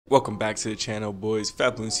Welcome back to the channel, boys.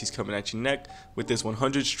 Fat Balloonsy's coming at you next with this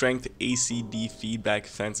 100 strength ACD feedback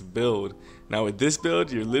fence build. Now with this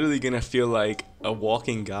build, you're literally gonna feel like a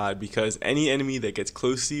walking god because any enemy that gets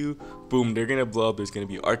close to you, boom, they're gonna blow up. There's gonna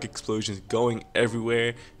be arc explosions going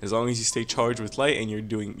everywhere. As long as you stay charged with light and you're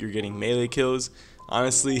getting melee kills.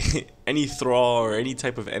 Honestly, any thrall or any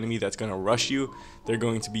type of enemy that's going to rush you, they're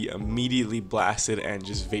going to be immediately blasted and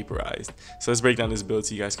just vaporized. So let's break down this build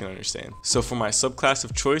so you guys can understand. So for my subclass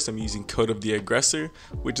of choice, I'm using Code of the Aggressor,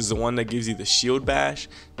 which is the one that gives you the shield bash.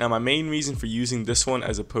 Now my main reason for using this one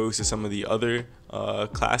as opposed to some of the other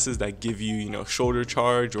classes that give you, shoulder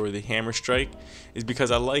charge or the hammer strike is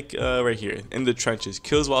because I like right here, in the trenches,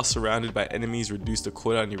 kills while surrounded by enemies reduce the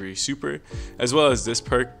cooldown of your super, as well as this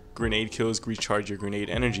perk, grenade kills recharge your grenade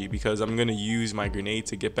energy, because I'm going to use my grenade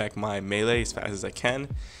to get back my melee as fast as I can.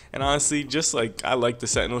 And honestly, just like I like the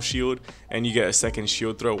sentinel shield, and you get a second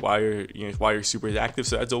shield throw while your super is active,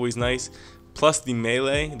 so that's always nice. Plus the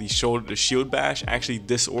melee, the shield bash actually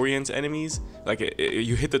disorients enemies. Like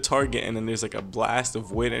you hit the target and then there's like a blast of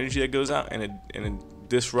void energy that goes out and it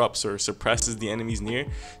disrupts or suppresses the enemies near,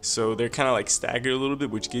 so they're kind of like staggered a little bit,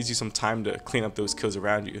 which gives you some time to clean up those kills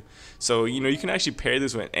around you. So you can actually pair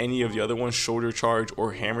this with any of the other ones, shoulder charge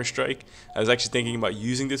or hammer strike. I was actually thinking about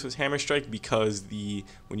using this with hammer strike because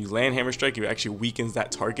when you land hammer strike, it actually weakens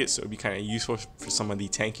that target, so it'd be kind of useful for some of the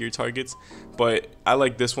tankier targets. But I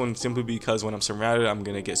like this one simply because when I'm surrounded, I'm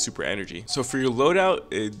gonna get super energy. So for your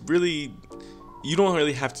loadout, you don't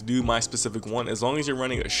really have to do my specific one. As long as you're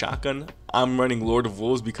running a shotgun, I'm running Lord of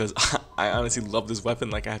Wolves because I honestly love this weapon.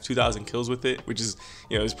 Like, I have 2,000 kills with it, which is,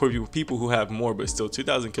 there's probably people who have more, but still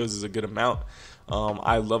 2,000 kills is a good amount.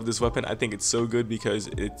 I love this weapon. I think it's so good because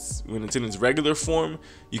when it's in its regular form,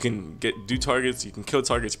 you can do targets, you can kill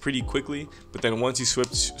targets pretty quickly, but then once you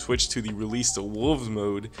switch to the release the wolves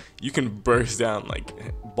mode, you can burst down like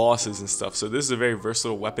bosses and stuff. So this is a very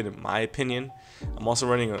versatile weapon in my opinion. I'm also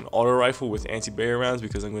running an auto rifle with anti-barrier rounds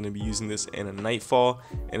because I'm going to be using this in a nightfall.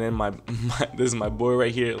 And then this is my boy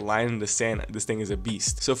right here, lying in the sand. This thing is a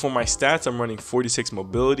beast. So for my stats, I'm running 46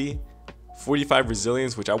 mobility, 45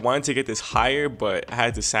 resilience, which I wanted to get this higher, but I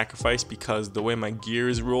had to sacrifice because the way my gear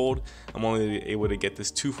is rolled, I'm only able to get this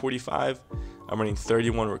 245. I'm running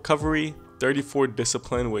 31 recovery, 34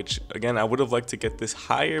 discipline, which again, I would have liked to get this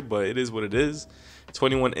higher, but it is what it is.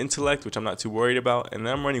 21 intellect, which I'm not too worried about, and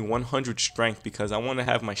then I'm running 100 strength because I want to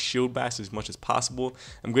have my shield bash as much as possible.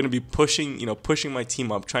 I'm going to be pushing my team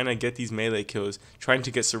up, trying to get these melee kills, trying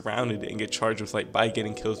to get surrounded and get charged with light by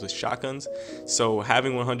getting kills with shotguns. So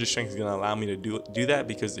having 100 strength is going to allow me to do that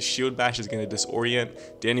because the shield bash is going to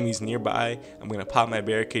disorient the enemies nearby. I'm going to pop my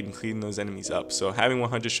barricade and clean those enemies up. So having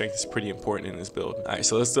 100 strength is pretty important in this build. Alright,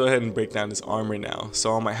 so let's go ahead and break down this armor now.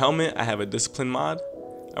 So on my helmet, I have a discipline mod.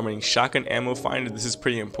 I'm running shotgun ammo finder. This is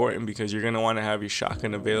pretty important because you're going to want to have your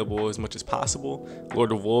shotgun available as much as possible.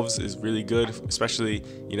 Lord of Wolves is really good, especially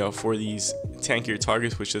for these tankier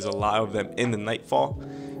targets, which there's a lot of them in the nightfall.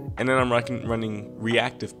 And then I'm running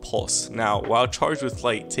Reactive Pulse. Now, while charged with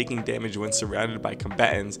light, taking damage when surrounded by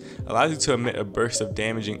combatants allows you to emit a burst of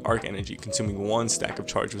damaging arc energy, consuming 1 stack of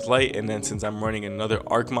charge with light. And then since I'm running another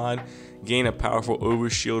arc mod, gain a powerful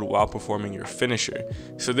overshield while performing your finisher.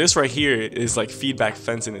 So this right here is like feedback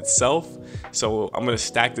fence in itself. So I'm going to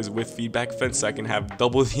stack this with feedback fence so I can have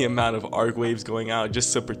double the amount of arc waves going out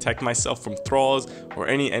just to protect myself from thralls or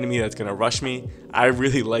any enemy that's going to rush me. I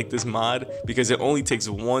really like this mod because it only takes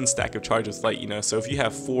 1 stack of charge with light, so if you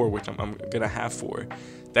have 4, which I'm going to have 4,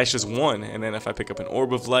 that's just 1, and then if I pick up an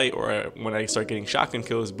orb of light or when I start getting shotgun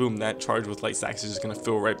kills, boom, that charge with light stacks is just going to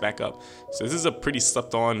fill right back up. So this is a pretty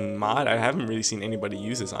slept on mod. I haven't really seen anybody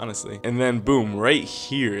use this, honestly. And then boom, right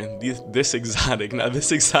here, this exotic. Now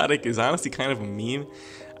this exotic is honestly kind of a meme.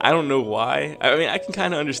 I don't know why. I mean, I can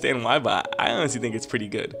kind of understand why, but I honestly think it's pretty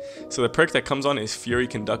good. So the perk that comes on is Fury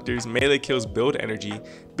Conductors. Melee kills build energy.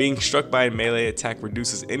 Being struck by a melee attack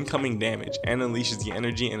reduces incoming damage and unleashes the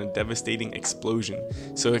energy in a devastating explosion.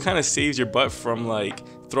 So it kind of saves your butt from like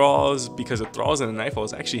thralls, because the thralls and the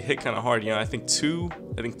nightfalls actually hit kind of hard. I think two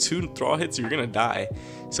thrall hits, you're gonna die.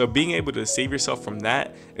 So being able to save yourself from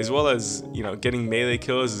that, as well as getting melee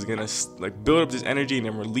kills, is gonna like build up this energy and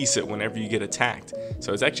then release it whenever you get attacked.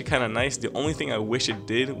 So it's actually kind of nice. The only thing I wish it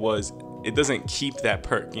did was it doesn't keep that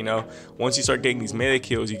perk. Once you start getting these melee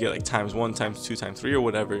kills, you get like ×1, ×2, ×3 or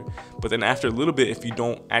whatever, but then after a little bit, if you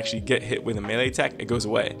don't actually get hit with a melee attack, it goes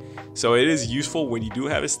away. So it is useful when you do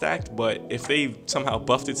have it stacked, but if they somehow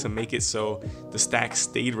buffed it to make it so the stack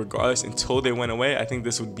stayed regardless until they went away, I think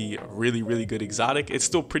this would be a really, really good exotic. It's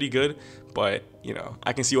still pretty good, but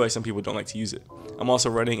I can see why some people don't like to use it. I'm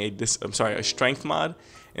also running a strength mod,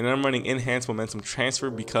 And then I'm running enhanced momentum transfer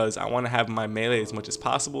because I want to have my melee as much as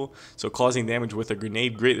possible. So causing damage with a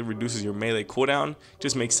grenade greatly reduces your melee cooldown.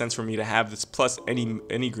 Just makes sense for me to have this, plus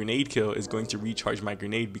any grenade kill is going to recharge my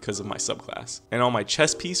grenade because of my subclass. And on my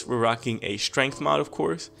chest piece, we're rocking a strength mod, of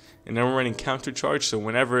course. And then we're running counter charge, so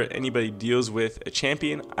whenever anybody deals with a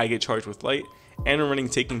champion, I get charged with light. And we're running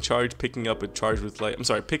taking charge, picking up an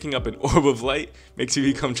orb of light makes me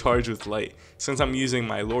become charged with light. Since I'm using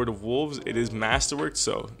my Lord of Wolves, it is masterwork,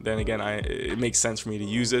 so then again it makes sense for me to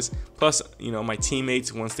use this. Plus, you know, my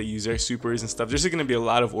teammates, once they use their supers and stuff, there's going to be a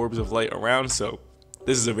lot of orbs of light around, so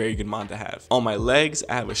this is a very good mod to have. On my legs,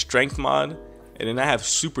 I have a strength mod, and then I have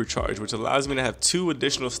supercharge, which allows me to have 2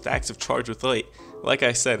 additional stacks of charge with light. Like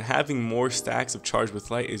I said, having more stacks of charge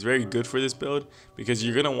with light is very good for this build because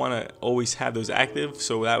you're going to want to always have those active,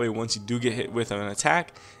 so that way once you do get hit with an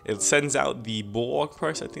attack, it sends out the bulwark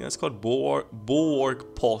pulse. I think that's called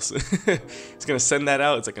bulwark pulse. It's going to send that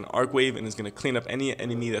out. It's like an arc wave, and it's going to clean up any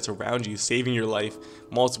enemy that's around you, saving your life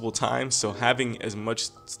multiple times. So having as much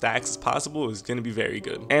stacks as possible is going to be very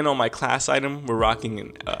good. And on my class item, we're rocking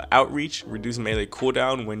an outreach, reduce melee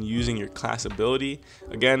cooldown when using your class ability.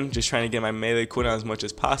 Again, just trying to get my melee cooldown as much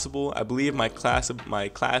as possible. I believe my class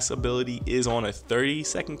ability is on a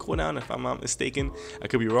 30-second cooldown, if I'm not mistaken. I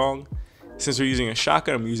could be wrong. Since we're using a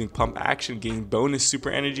shotgun, I'm using pump action, gaining bonus super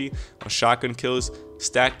energy on shotgun kills.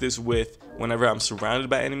 Stack this with whenever I'm surrounded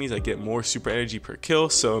by enemies, I get more super energy per kill,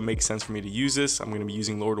 so it makes sense for me to use this. I'm going to be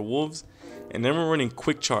using Lord of Wolves. And then we're running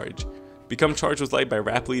quick charge. Become charged with light by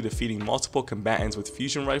rapidly defeating multiple combatants with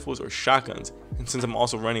fusion rifles or shotguns. And since I'm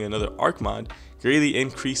also running another arc mod, greatly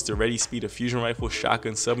increase the ready speed of fusion rifles,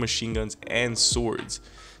 shotguns, submachine guns, and swords.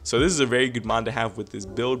 So this is a very good mod to have with this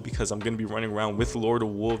build because I'm going to be running around with Lord of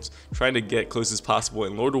Wolves trying to get close as possible,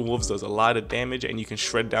 and Lord of Wolves does a lot of damage and you can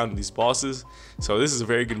shred down these bosses. So this is a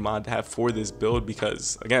very good mod to have for this build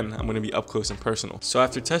because, again, I'm going to be up close and personal. So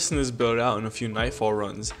after testing this build out in a few Nightfall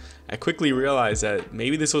runs, I quickly realized that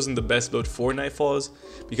maybe this wasn't the best build for Nightfalls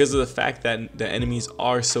because of the fact that the enemies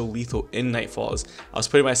are so lethal in Nightfalls. I was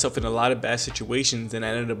putting myself in a lot of bad situations and I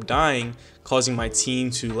ended up dying, causing my team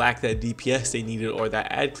to lack that DPS they needed or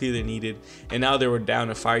that ad clear they needed, and now they were down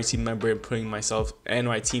a fire team member and putting myself and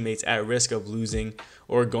my teammates at risk of losing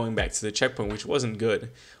or going back to the checkpoint, which wasn't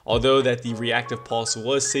good. Although that the reactive pulse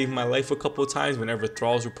was saving my life a couple of times whenever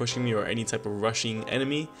thralls were pushing me or any type of rushing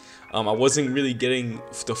enemy, I wasn't really getting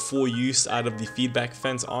the full use out of the feedback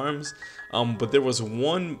fence arms. But there was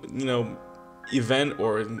one,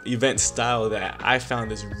 event style that I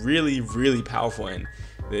found is really powerful in.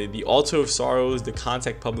 The Altar of Sorrows, the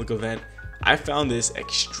Contact Public event. I found this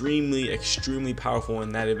extremely powerful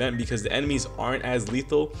in that event because the enemies aren't as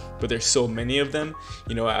lethal, but there's so many of them.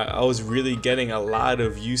 I was really getting a lot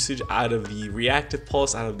of usage out of the reactive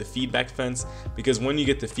pulse, out of the feedback fence, because when you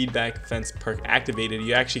get the feedback fence perk activated,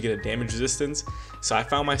 you actually get a damage resistance. So I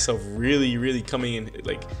found myself really coming in,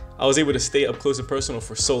 like I was able to stay up close and personal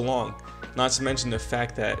for so long. Not to mention the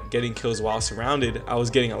fact that getting kills while surrounded, I was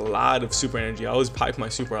getting a lot of super energy. I was piping my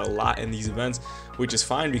super a lot in these events, which is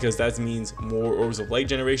fine because that means more orbs of light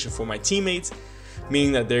generation for my teammates,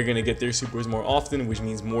 meaning that they're gonna get their supers more often, which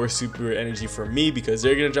means more super energy for me because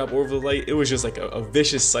they're gonna drop orbs of light. It was just like a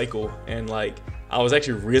vicious cycle, and like I was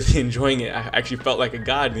actually really enjoying it. I actually felt like a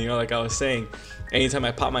god, like I was saying. Anytime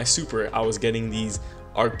I popped my super, I was getting these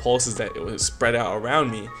arc pulses that it was spread out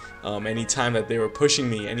around me. Anytime that they were pushing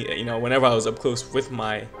me, whenever I was up close with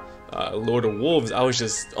my Lord of Wolves, I was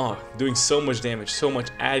just doing so much damage, so much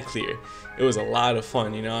ad clear. It was a lot of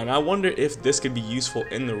fun, and I wonder if this could be useful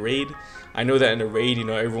in the raid. I know that in the raid,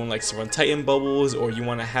 everyone likes to run Titan bubbles, or you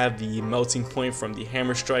want to have the melting point from the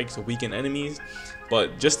hammer strike to weaken enemies.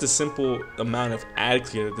 But just the simple amount of ad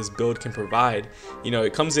clear that this build can provide,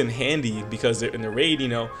 it comes in handy because in the raid,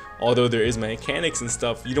 although there is mechanics and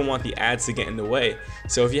stuff, you don't want the ads to get in the way.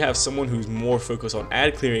 So if you have someone who's more focused on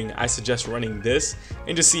ad clearing, I suggest running this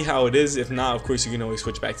and just see how it is. If not, of course, you can always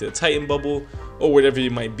switch back to the Titan bubble or whatever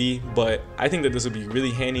it might be. But I think that this would be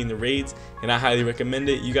really handy in the raids, and I highly recommend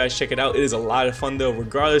it. You guys check it out. It is a lot of fun though,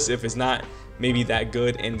 regardless if it's not maybe that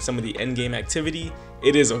good in some of the end game activity.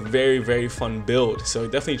 It is a very fun build, so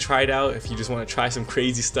definitely try it out. If you just want to try some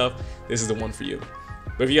crazy stuff, this is the one for you.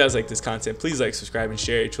 But if you guys like this content, please like, subscribe, and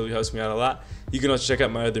share. It truly helps me out a lot. You can also check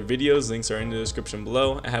out my other videos. Links are in the description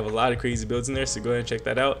below. I have a lot of crazy builds in there, so go ahead and check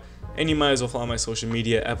that out. And you might as well follow my social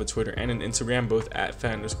media. I have a Twitter and an Instagram, both at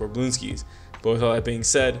 @fan_Bloonskis. But with all that being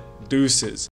said, deuces.